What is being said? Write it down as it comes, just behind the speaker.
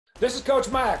This is Coach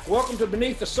Mack. Welcome to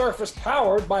Beneath the Surface,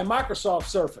 powered by Microsoft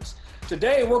Surface.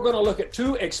 Today, we're going to look at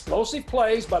two explosive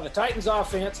plays by the Titans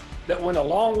offense that went a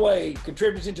long way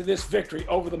contributing to this victory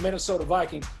over the Minnesota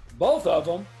Vikings. Both of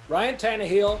them, Ryan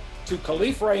Tannehill to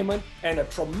Kalif Raymond, and a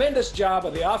tremendous job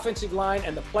of the offensive line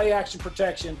and the play action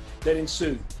protection that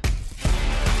ensued.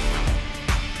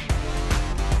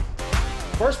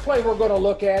 First play we're going to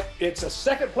look at, it's a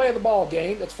second play of the ball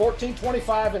game. It's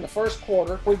 14-25 in the first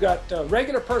quarter. We've got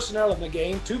regular personnel in the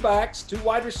game, two backs, two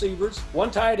wide receivers, one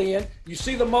tight end. You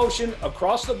see the motion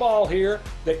across the ball here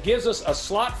that gives us a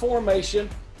slot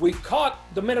formation. We've caught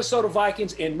the Minnesota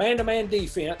Vikings in man-to-man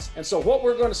defense, and so what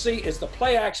we're going to see is the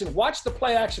play action. Watch the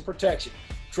play action protection.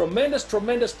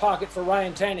 Tremendous pocket for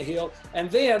Ryan Tannehill.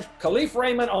 And then Kalif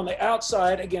Raymond on the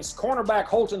outside against cornerback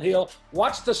Holton Hill.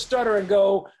 Watch the stutter and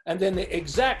go, and then the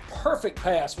exact perfect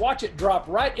pass. Watch it drop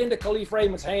right into Kalif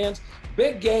Raymond's hands.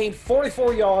 Big gain,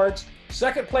 44 yards.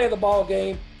 Second play of the ball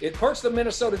game. It puts the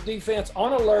Minnesota defense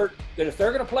on alert that if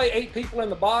they're going to play 8 people in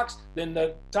the box, then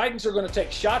the Titans are going to take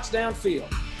shots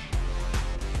downfield.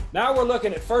 Now we're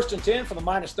looking at 1st and 10 for the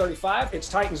 -35. It's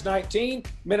Titans 19,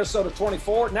 Minnesota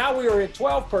 24. Now we are in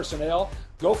 12 personnel.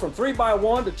 Go from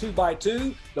 3-by-1 to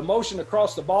 2-by-2. The motion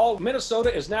across the ball.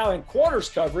 Minnesota is now in quarters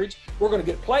coverage. We're going to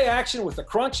get play action with the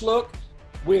crunch look.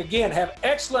 We again have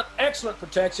excellent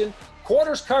protection.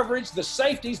 Quarters coverage, the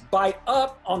safeties bite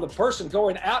up on the person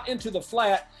going out into the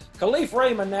flat. Kalif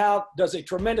Raymond now does a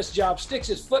tremendous job, sticks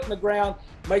his foot in the ground,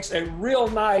 makes a real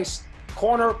nice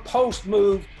corner post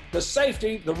move. The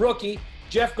safety, the rookie,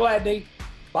 Jeff Gladney,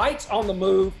 bites on the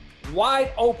move,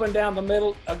 wide open down the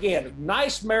middle. Again,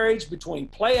 nice marriage between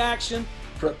play action,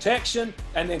 protection,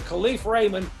 and then Kalif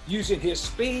Raymond using his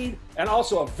speed and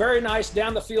also a very nice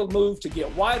down the field move to get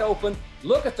wide open.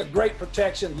 Look at the great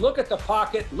protection. Look at the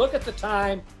pocket. Look at the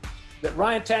time that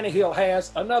Ryan Tannehill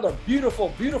has. Another beautiful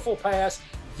pass.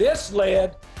 This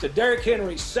led to Derrick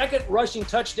Henry's second rushing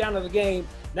touchdown of the game.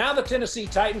 Now the Tennessee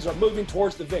Titans are moving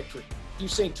towards the victory. You've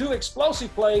seen two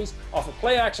explosive plays off of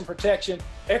play action protection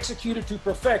executed to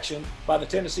perfection by the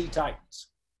Tennessee Titans.